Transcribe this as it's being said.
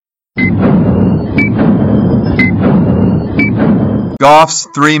Goff's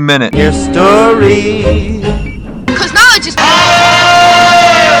 3 Minute History. Because knowledge is...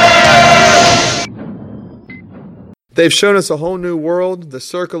 They've shown us a whole new world, the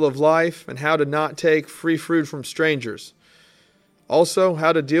circle of life, and how to not take free food from strangers. Also,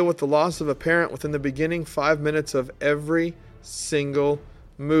 how to deal with the loss of a parent within the beginning 5 minutes of every single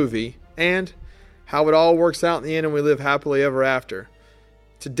movie, and how it all works out in the end and we live happily ever after.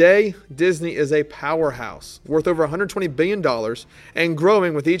 Today, Disney is a powerhouse, worth over $120 billion, and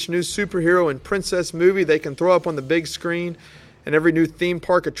growing with each new superhero and princess movie they can throw up on the big screen, and every new theme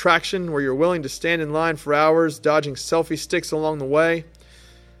park attraction where you're willing to stand in line for hours, dodging selfie sticks along the way.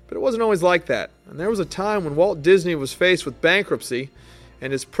 But it wasn't always like that, and there was a time when Walt Disney was faced with bankruptcy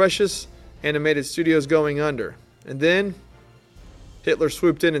and his precious animated studios going under. And then, Hitler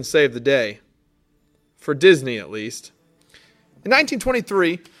swooped in and saved the day. For Disney, at least. In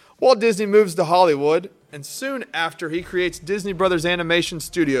 1923, Walt Disney moves to Hollywood, and soon after he creates Disney Brothers Animation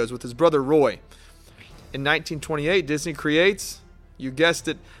Studios with his brother Roy. In 1928, Disney creates, you guessed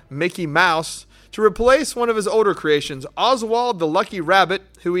it, Mickey Mouse, to replace one of his older creations, Oswald the Lucky Rabbit,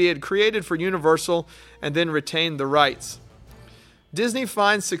 who he had created for Universal and then retained the rights. Disney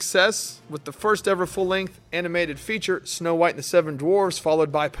finds success with the first ever full-length animated feature, Snow White and the Seven Dwarfs,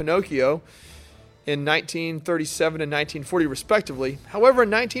 followed by Pinocchio, in 1937 and 1940 respectively. However, in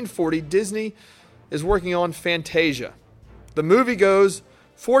 1940, Disney is working on Fantasia. The movie goes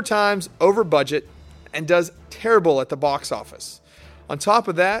 4 times over budget and does terrible at the box office. On top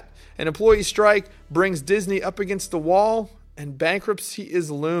of that, an employee strike brings Disney up against the wall and bankruptcy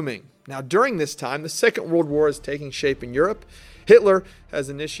is looming. Now, during this time, the Second World War is taking shape in Europe. Hitler has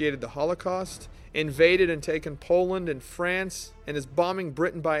initiated the Holocaust, invaded and taken Poland and France, and is bombing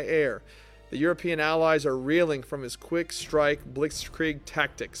Britain by air. The European allies are reeling from his quick strike blitzkrieg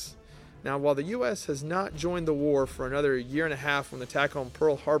tactics. Now, while the U.S. has not joined the war for another year and a half when the attack on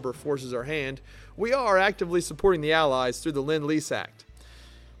Pearl Harbor forces our hand, we are actively supporting the Allies through the Lend-Lease Act.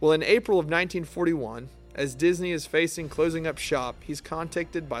 Well, in April of 1941, as Disney is facing closing up shop, he's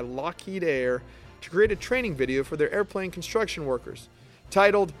contacted by Lockheed Air to create a training video for their airplane construction workers,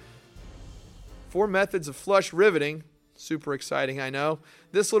 titled 4 Methods of Flush Riveting. Super exciting, I know.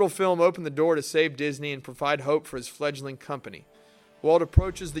 This little film opened the door to save Disney and provide hope for his fledgling company. Walt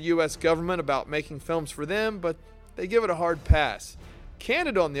approaches the U.S. government about making films for them, but they give it a hard pass.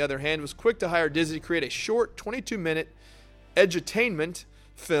 Canada, on the other hand, was quick to hire Disney to create a short 22-minute edutainment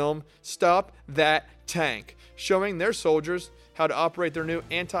film, Stop That Tank, showing their soldiers how to operate their new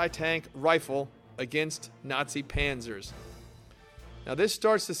anti-tank rifle against Nazi panzers. Now, this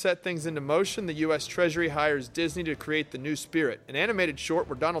starts to set things into motion. The U.S. Treasury hires Disney to create The New Spirit, an animated short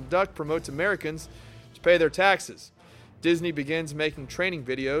where Donald Duck promotes Americans to pay their taxes. Disney begins making training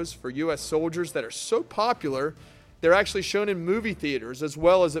videos for U.S. soldiers that are so popular, they're actually shown in movie theaters as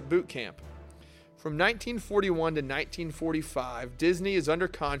well as at boot camp. From 1941 to 1945, Disney is under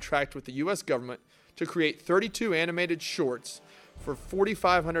contract with the U.S. government to create 32 animated shorts for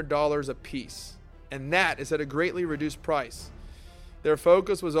 $4,500 a piece, and that is at a greatly reduced price. Their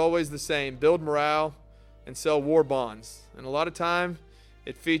focus was always the same: build morale and sell war bonds. And a lot of time,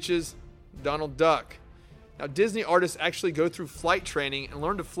 it features Donald Duck. Now, Disney artists actually go through flight training and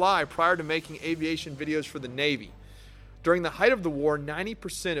learn to fly prior to making aviation videos for the Navy. During the height of the war,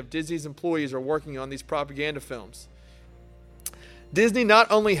 90% of Disney's employees are working on these propaganda films. Disney not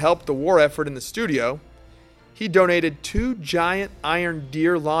only helped the war effort in the studio, he donated 2 giant iron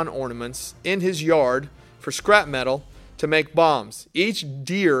deer lawn ornaments in his yard for scrap metal to make bombs. Each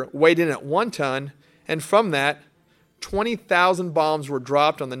deer weighed in at 1 ton, and from that, 20,000 bombs were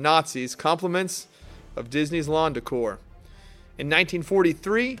dropped on the Nazis, compliments of Disney's lawn decor. In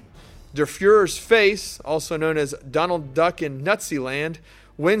 1943, Der Fuhrer's Face, also known as Donald Duck in Nutsyland,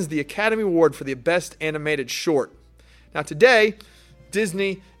 wins the Academy Award for the Best Animated Short. Now today,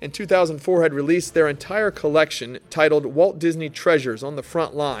 Disney in 2004 had released their entire collection titled Walt Disney Treasures on the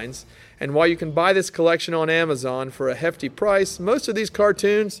front lines. And while you can buy this collection on Amazon for a hefty price, most of these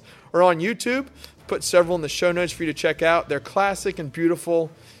cartoons are on YouTube. Put several in the show notes for you to check out. They're classic and beautiful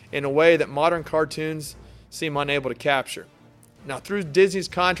in a way that modern cartoons seem unable to capture. Now, through Disney's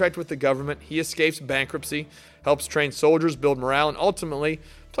contract with the government, he escapes bankruptcy, helps train soldiers, build morale, and ultimately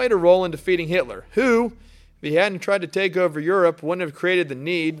played a role in defeating Hitler, who, if he hadn't tried to take over Europe, wouldn't have created the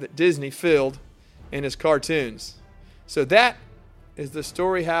need that Disney filled in his cartoons. So that is the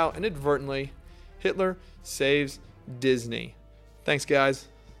story how, inadvertently, Hitler saves Disney. Thanks, guys.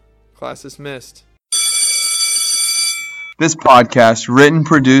 Class dismissed. This podcast written,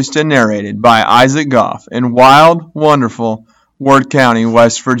 produced, and narrated by Isaac Goff in wild, wonderful Ward County,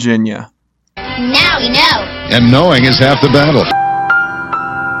 West Virginia. Now we know. And knowing is half the battle.